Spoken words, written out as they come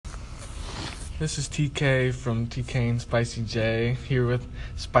This is TK from TK and Spicy J, here with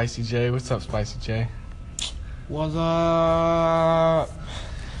Spicy J. What's up, Spicy J? What's up?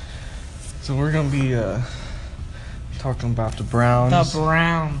 So we're going to be talking about the Browns. The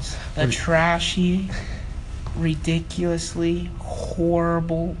Browns. The trashy, ridiculously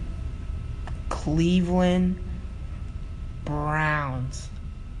horrible Cleveland Browns.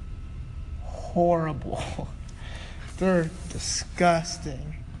 Horrible. They're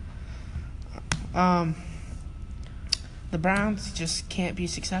disgusting. The Browns just can't be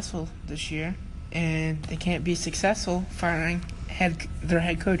successful this year, and they can't be successful firing their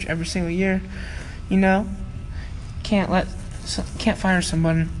head coach every single year. You know, can't fire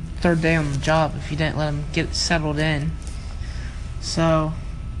someone third day on the job if you didn't let them get settled in. So,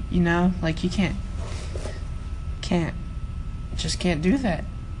 you know, like you can't do that.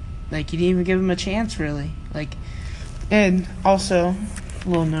 Like you didn't even give them a chance, really. Like, and also,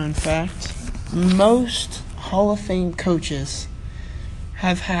 little known fact. Most Hall of Fame coaches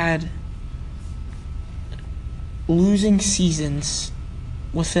have had losing seasons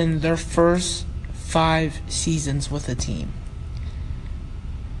within their first 5 seasons with a team.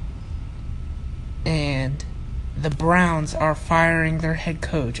 And the Browns are firing their head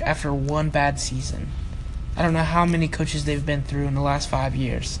coach after one bad season. I don't know how many coaches they've been through in the last 5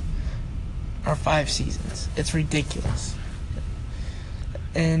 years. Or 5 seasons. It's ridiculous.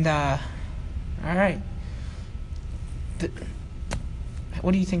 And, all right.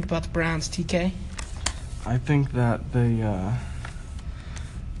 What do you think about the Browns, TK? I think that they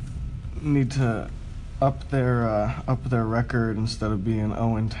need to up their record instead of being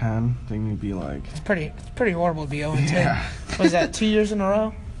 0-10. They need to be like. It's pretty horrible to be 0-10. Yeah. Was that 2 years in a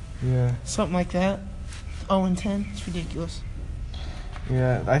row? Yeah. Something like that. 0-10. It's ridiculous.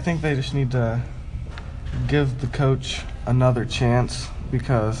 Yeah, I think they just need to give the coach another chance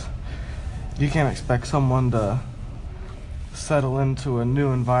because you can't expect someone to settle into a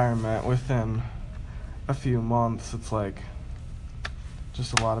new environment within a few months. It's like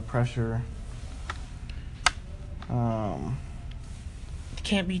just a lot of pressure. Can't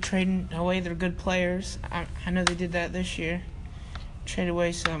be trading away their good players. I know they did that this year. Trade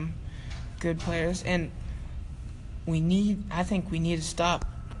away some good players. And I think we need to stop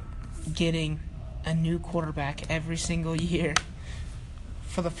getting a new quarterback every single year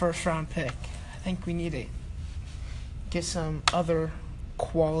for the first round pick. I think we need to get some other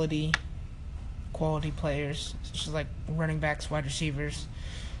quality players, such as like running backs, wide receivers,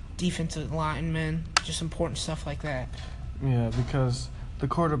 defensive linemen, just important stuff like that. Yeah, because the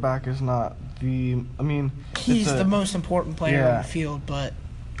quarterback is not he's the most important player on the field, but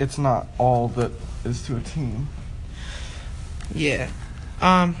it's not all that is to a team. Yeah.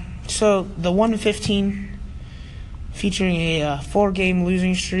 So the 1-15 featuring a 4-game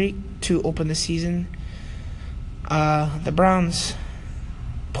losing streak to open the season. The Browns'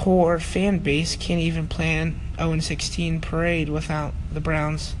 poor fan base can't even plan 0-16 parade without the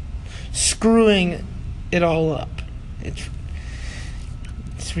Browns screwing it all up. It's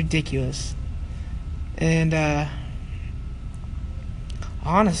ridiculous. And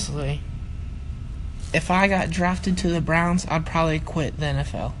honestly, if I got drafted to the Browns, I'd probably quit the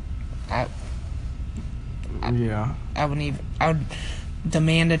NFL. I would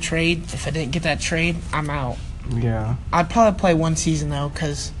demand a trade. If I didn't get that trade, I'm out. Yeah. I'd probably play one season, though,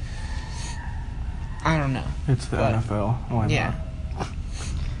 because I don't know. It's the NFL. Why not?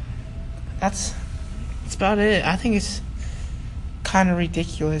 That's about it. I think it's kind of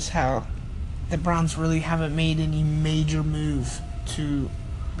ridiculous how the Browns really haven't made any major move to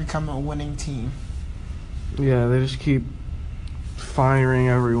become a winning team. Yeah, they just keep firing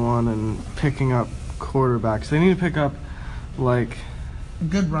everyone and picking up quarterbacks. They need to pick up, like... a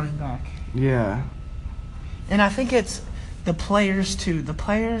good running back. Yeah. And I think it's the players, too. The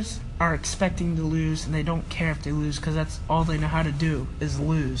players are expecting to lose, and they don't care if they lose because that's all they know how to do is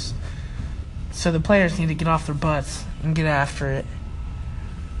lose. So the players need to get off their butts and get after it.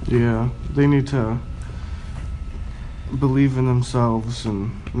 Yeah, they need to believe in themselves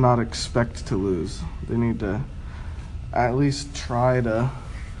and not expect to lose. They need to at least try to.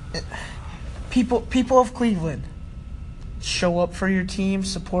 People of Cleveland, show up for your team,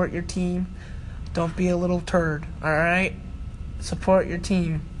 support your team. Don't be a little turd, all right? Support your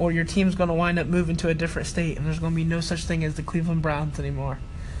team, or your team's going to wind up moving to a different state, and there's going to be no such thing as the Cleveland Browns anymore.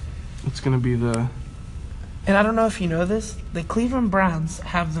 It's going to be the... And I don't know if you know this, the Cleveland Browns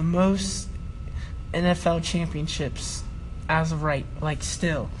have the most NFL championships as of right, like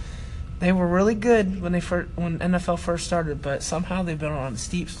still. They were really good when NFL first started, but somehow they've been on a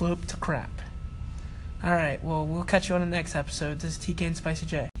steep slope to crap. All right, well, we'll catch you on the next episode. This is TK and Spicy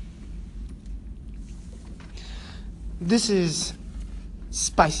J. This is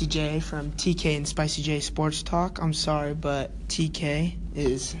Spicy J from TK and Spicy J Sports Talk. I'm sorry, but TK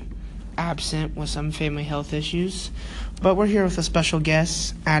is absent with some family health issues. But we're here with a special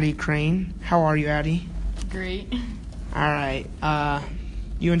guest, Addie Crane. How are you, Addie? Great. All right.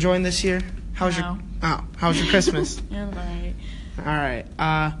 You enjoying this year? How's No. your Christmas? Yeah, right. All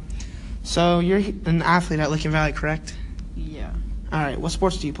right. So you're an athlete at Licking Valley, correct? Yeah. All right. What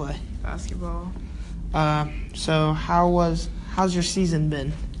sports do you play? Basketball. So how's your season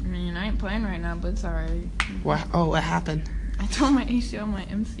been? I mean, I ain't playing right now, but it's alright. What happened? I tore my ACL, my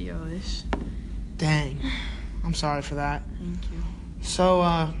MCL-ish. Dang. I'm sorry for that. Thank you.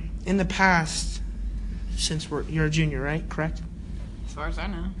 So, in the past, since you're a junior, right? Correct? As far as I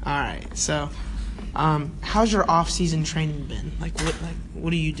know. All right. So, how's your off-season training been?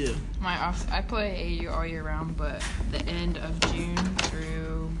 What do you do? I play AU all year round, but the end of June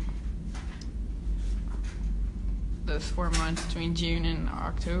through those 4 months between June and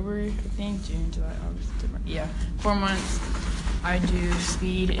October, I think. June, July, August, September. Yeah, 4 months. I do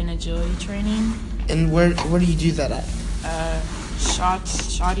speed and agility training. And where do you do that at?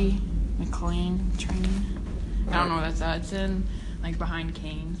 Shoddy McLean training. I don't know what that's at. It's in behind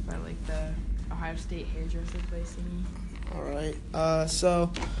Canes by the Ohio State hairdresser place thingy. All right.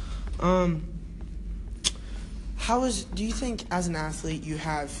 Do you think as an athlete you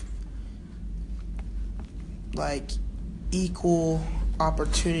have equal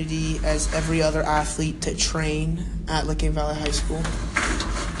opportunity as every other athlete to train at Licking Valley High School?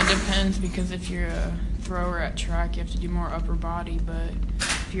 It depends, because if you're a thrower at track, you have to do more upper body, but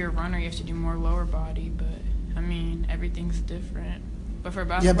if you're a runner, you have to do more lower body. But I mean, everything's different. But for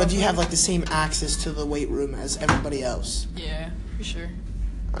basketball, Yeah, but do you have the same access to the weight room as everybody else? Yeah, for sure.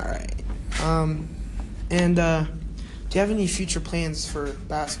 All right. And do you have any future plans for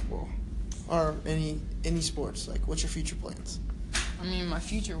basketball or any sports? What's your future plans? I mean, my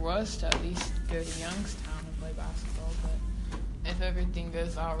future was to at least go to Youngstown and play basketball, but if everything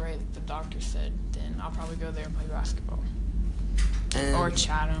goes all right, like the doctor said, then I'll probably go there and play basketball. And, Or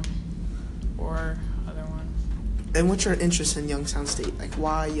Chatham, or other ones. And what's your interest in Youngstown State?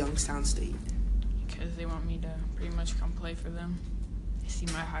 Why Youngstown State? Because they want me to pretty much come play for them. They see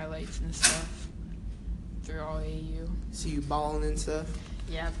my highlights and stuff through all AU. See you balling and stuff?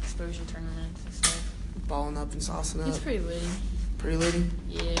 Yeah, exposure tournaments and stuff. Balling up and saucing up? It's pretty litty. Pretty lady?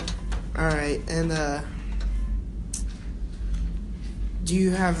 Yeah. All right. And do you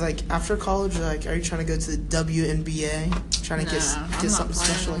have, after college, are you trying to go to the WNBA? Trying to get something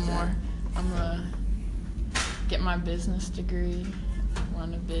special like that? I'm gonna get my business degree,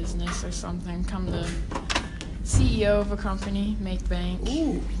 run a business or something, come the CEO of a company, make bank.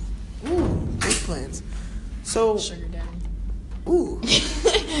 Ooh, big plans. So, Sugar daddy. ooh.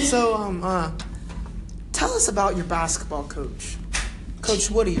 So, tell us about your basketball coach.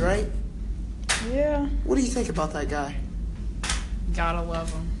 Coach Woody, right? Yeah. What do you think about that guy? Gotta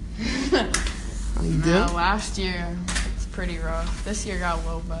love him. How you do? Last year it's pretty rough. This year got a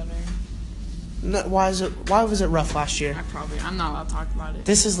little better. No, why was it rough last year? I'm not allowed to talk about it.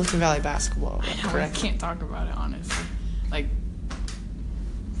 This is Licking Valley basketball, I correct? can't talk about it, honestly.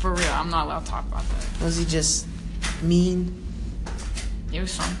 For real, I'm not allowed to talk about that. Was he just mean? It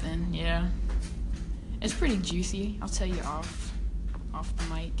was something, yeah. It's pretty juicy. I'll tell you off the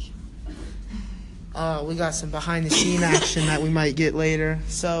mic. We got some behind the scene action that we might get later.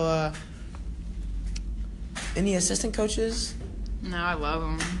 So, any assistant coaches? No, I love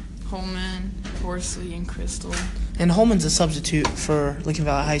them. Holman, Horsley, and Crystal. And Holman's a substitute for Licking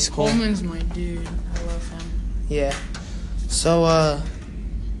Valley High School. Holman's my dude. I love him. Yeah. So,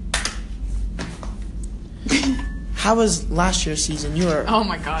 how was last year's season? Oh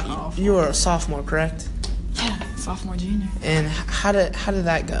my God, awful. You were a sophomore, correct? Yeah, sophomore, junior. And how did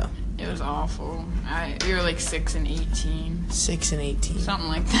that go? It was awful. We were 6 and 18. 6 and 18. Something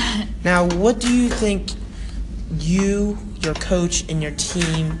like that. Now, what do you think you, your coach, and your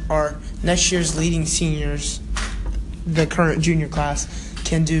team, or next year's leading seniors, the current junior class,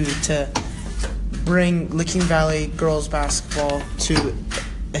 can do to bring Licking Valley girls basketball to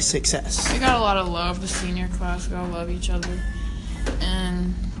a success? We got a lot of love, the senior class. We all love each other.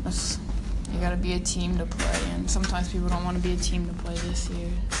 And you got to be a team to play. And sometimes people don't want to be a team to play this year.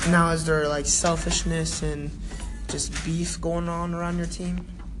 Now, is there selfishness and just beef going on around your team?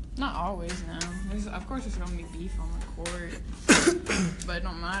 Not always, no. Of course there's going to be beef on the court. But it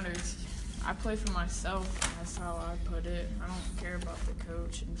don't matter. I play for myself. That's how I put it. I don't care about the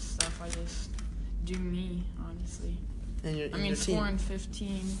coach and stuff. I just do me, honestly. And your team? Scoring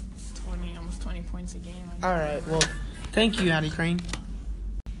 15, 20, almost 20 points a game. All right. Well, thank you, Addie Crane.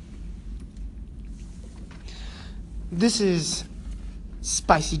 This is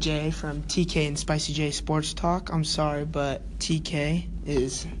Spicy J from TK and Spicy J Sports Talk. I'm sorry, but TK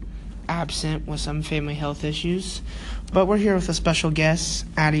is absent with some family health issues. But we're here with a special guest,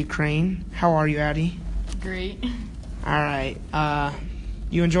 Addie Crane. How are you, Addie? Great. All right.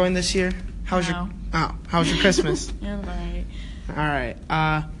 You enjoying this year? How's No. your Christmas? Yeah, right. All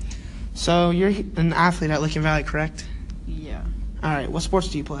right. So you're an athlete at Licking Valley, correct? Yeah. All right. What sports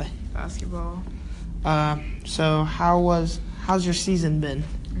do you play? Basketball. So how's your season been?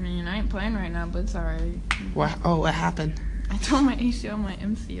 I mean, I ain't playing right now, but it's alright. What happened? I tore my ACL, my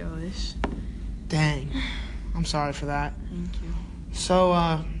MCL-ish. Dang. I'm sorry for that. Thank you.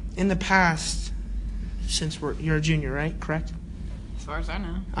 So, in the past, since you're a junior, right? Correct? As far as I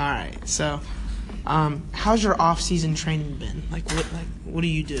know. All right. So, how's your off-season training been? What do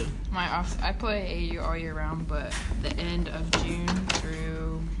you do? I play AU all year round, but the end of June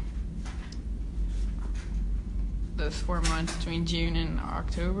through those 4 months between June and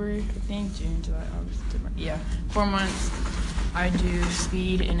October, I think. June, July, August, September. Yeah, 4 months. I do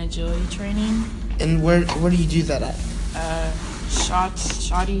speed and agility training. And where do you do that at?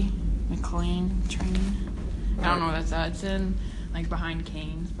 Shoddy McLean training. I don't know what that's at. It's in behind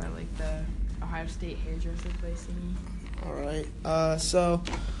Canes by the Ohio State hairdresser place thingy. All right.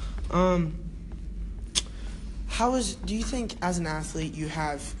 Do you think as an athlete you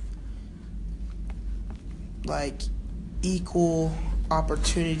have equal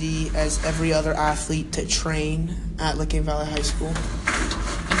opportunity as every other athlete to train at Licking Valley High School?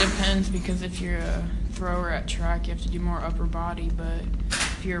 It depends, because if you're a thrower at track, you have to do more upper body, but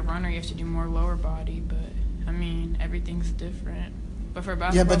if you're a runner, you have to do more lower body. But I mean, everything's different. But for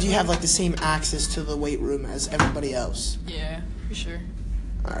basketball, Yeah, but do you have the same access to the weight room as everybody else? Yeah, for sure.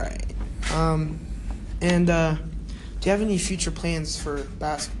 All right. And do you have any future plans for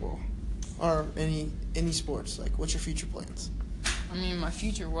basketball or any sports? What's your future plans? I mean, my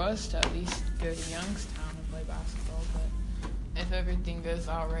future was to at least go to Youngstown and play basketball, but if everything goes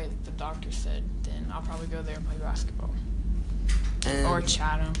out right, like the doctor said, then I'll probably go there and play basketball. And, Or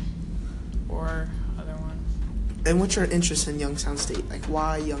Chatham, or other ones. And what's your interest in Youngstown State?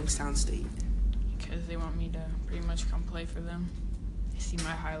 Why Youngstown State? Because they want me to pretty much come play for them. They see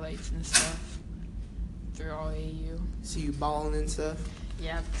my highlights and stuff through all AU. See you balling and stuff?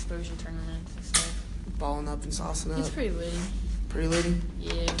 Yeah, exposure tournaments and stuff. Balling up and saucing It's up? pretty litty. Pretty litty?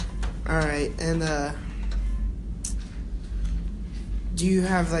 Yeah. All right. And do you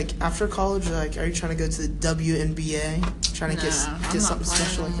have after college, are you trying to go to the WNBA? Trying to I'm get not something playing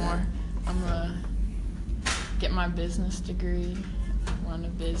special no like that? more. I'm gonna get my business degree, run a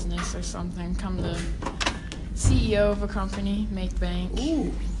business or something, come the CEO of a company, make bank.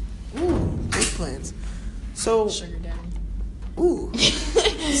 Ooh, big plans. So, Sugar daddy. ooh.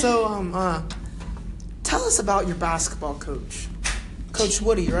 So, tell us about your basketball coach, Coach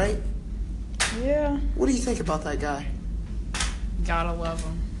Woody, right? Yeah. What do you think about that guy? Gotta love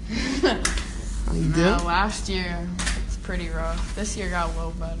him. How you do? Last year it's pretty rough. This year got a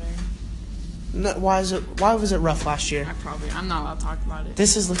little better. No, why was it rough last year? I'm not allowed to talk about it.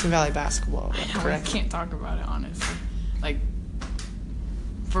 This is Licking Valley basketball, I correct? can't talk about it, honestly.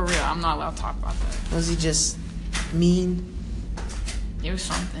 For real, I'm not allowed to talk about that. Was he just mean? It was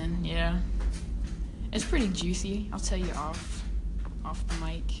something, yeah. It's pretty juicy. I'll tell you off the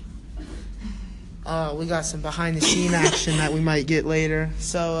mic. We got some behind the scene action that we might get later.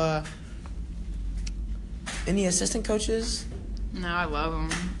 So, any assistant coaches? No, I love them.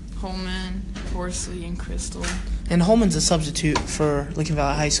 Holman, Horsley, and Crystal. And Holman's a substitute for Licking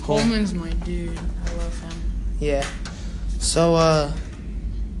Valley High School. Holman's my dude. I love him. Yeah. So,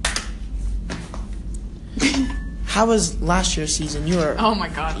 how was last year's season? Oh my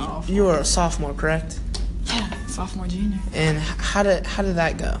God, awful. You were a sophomore, correct? Yeah, sophomore, junior. And how did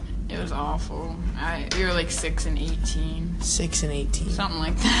that go? It was awful. We were 6 and 18, 6 and 18. something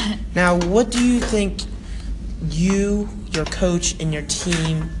like that. Now, what do you think you, your coach, and your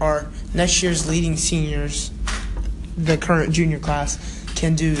team, or next year's leading seniors, the current junior class,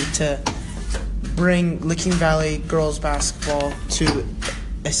 can do to bring Licking Valley girls basketball to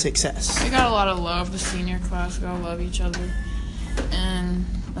a success? We got a lot of love, the senior class. We all love each other. And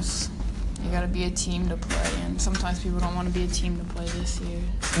you got to be a team to play. And sometimes people don't want to be a team to play this year.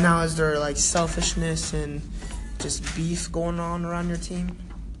 Now, is there selfishness and just beef going on around your team?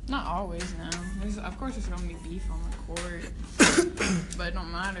 Not always, no. Of course there's going to be beef on the court. But it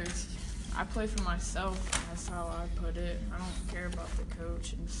don't matter. I play for myself. That's how I put it. I don't care about the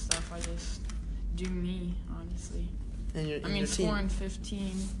coach and stuff. I just do me, honestly. And your team? Scoring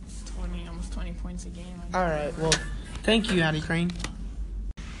 15, 20, almost 20 points a game. All right. Well, thank you, Addie Crane.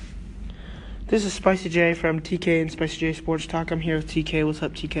 This is Spicy J from TK and Spicy J Sports Talk. I'm here with TK. What's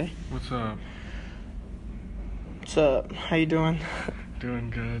up, TK? What's up? What's up? How you doing? Doing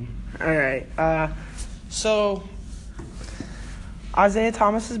good. All right. So Isaiah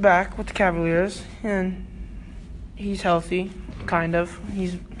Thomas is back with the Cavaliers, and he's healthy, kind of.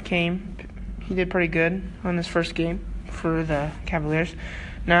 He did pretty good on his first game for the Cavaliers.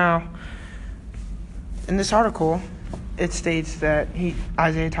 Now, in this article, it states that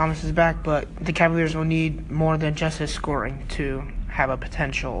Isaiah Thomas is back, but the Cavaliers will need more than just his scoring to have a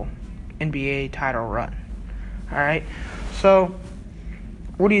potential NBA title run. All right. So,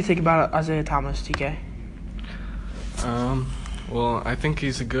 what do you think about Isaiah Thomas, TK? Well, I think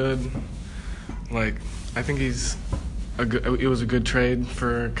he's it was a good trade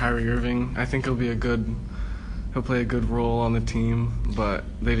for Kyrie Irving. I think he'll play a good role on the team, but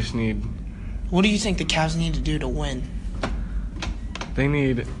they just need. What do you think the Cavs need to do to win? They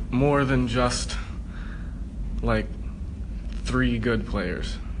need more than just, 3 good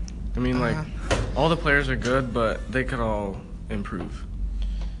players. I mean, all the players are good, but they could all improve.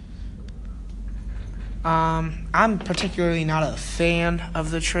 I'm particularly not a fan of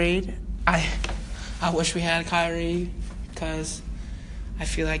the trade. I wish we had Kyrie because I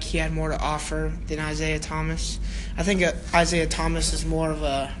feel like he had more to offer than Isaiah Thomas. I think Isaiah Thomas is more of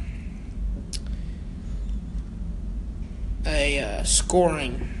a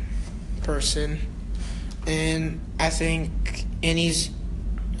scoring person, and he's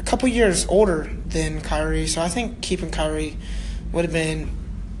a couple years older than Kyrie, so I think keeping Kyrie would have been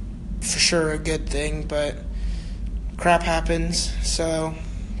for sure a good thing, but crap happens, so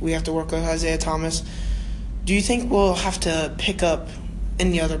we have to work with Isaiah Thomas. Do you think we'll have to pick up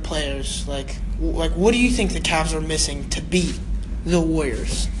any other players? Like what do you think the Cavs are missing to beat the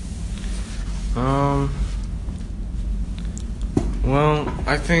Warriors? Well,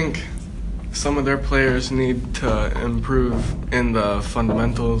 I think some of their players need to improve in the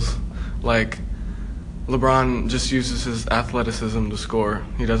fundamentals. Like, LeBron just uses his athleticism to score.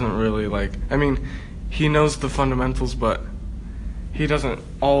 He doesn't really he knows the fundamentals, but he doesn't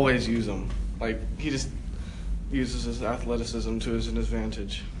always use them. He just uses his athleticism to his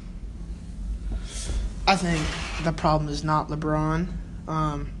advantage. I think the problem is not LeBron.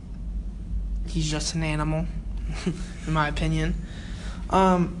 He's just an animal, in my opinion.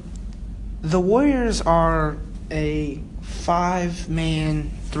 The Warriors are a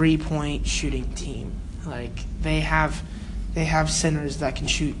 5-man 3-point shooting team. They have centers that can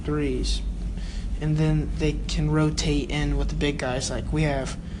shoot threes, and then they can rotate in with the big guys. We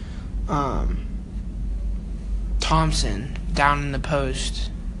have Thompson down in the post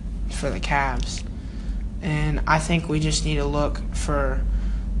for the Cavs, and I think we just need to look for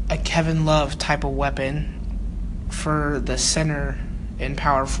a Kevin Love type of weapon for the center and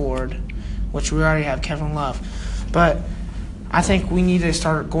power forward, which we already have Kevin Love. But I think we need to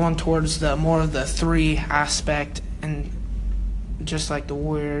start going towards more of the 3 aspect, and just like the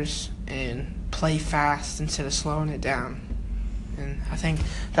Warriors, and play fast instead of slowing it down. And I think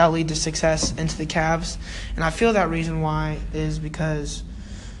that'll lead to success into the Cavs. And I feel that reason why is because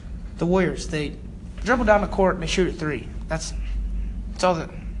the Warriors, they dribble down the court and they shoot a 3. That's all they're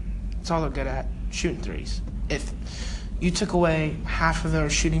good at, shooting threes. If you took away half of their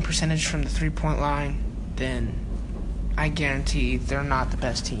shooting percentage from the 3-point line, then I guarantee they're not the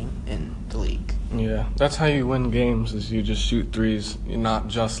best team in the league. Yeah, that's how you win games, is you just shoot threes, not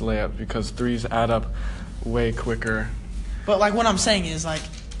just layup, because threes add up way quicker. But what I'm saying is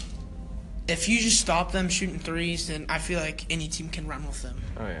if you just stop them shooting threes, then I feel like any team can run with them.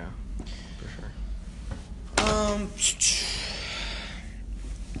 Oh yeah, for sure.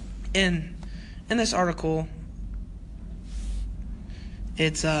 In this article,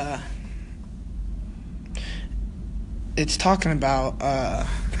 it's talking about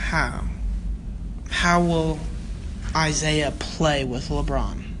how will Isaiah play with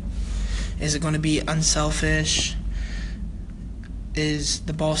LeBron? Is it going to be unselfish? Is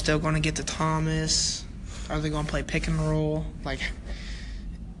the ball still going to get to Thomas? Are they going to play pick and roll?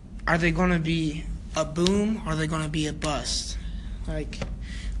 Are they going to be a boom? Or are they going to be a bust?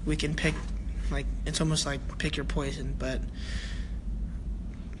 We can pick. It's almost like pick your poison. But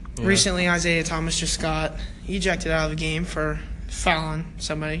recently, Isaiah Thomas just got ejected out of the game for fouling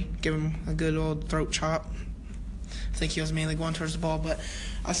somebody, give him a good old throat chop. I think he was mainly going towards the ball, but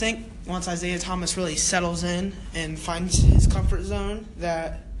I think once Isaiah Thomas really settles in and finds his comfort zone,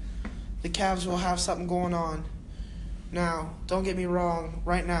 that the Cavs will have something going on. Now, don't get me wrong,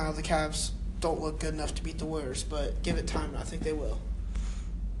 right now the Cavs don't look good enough to beat the Warriors, but give it time, I think they will.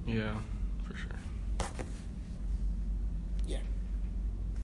 Yeah, for sure.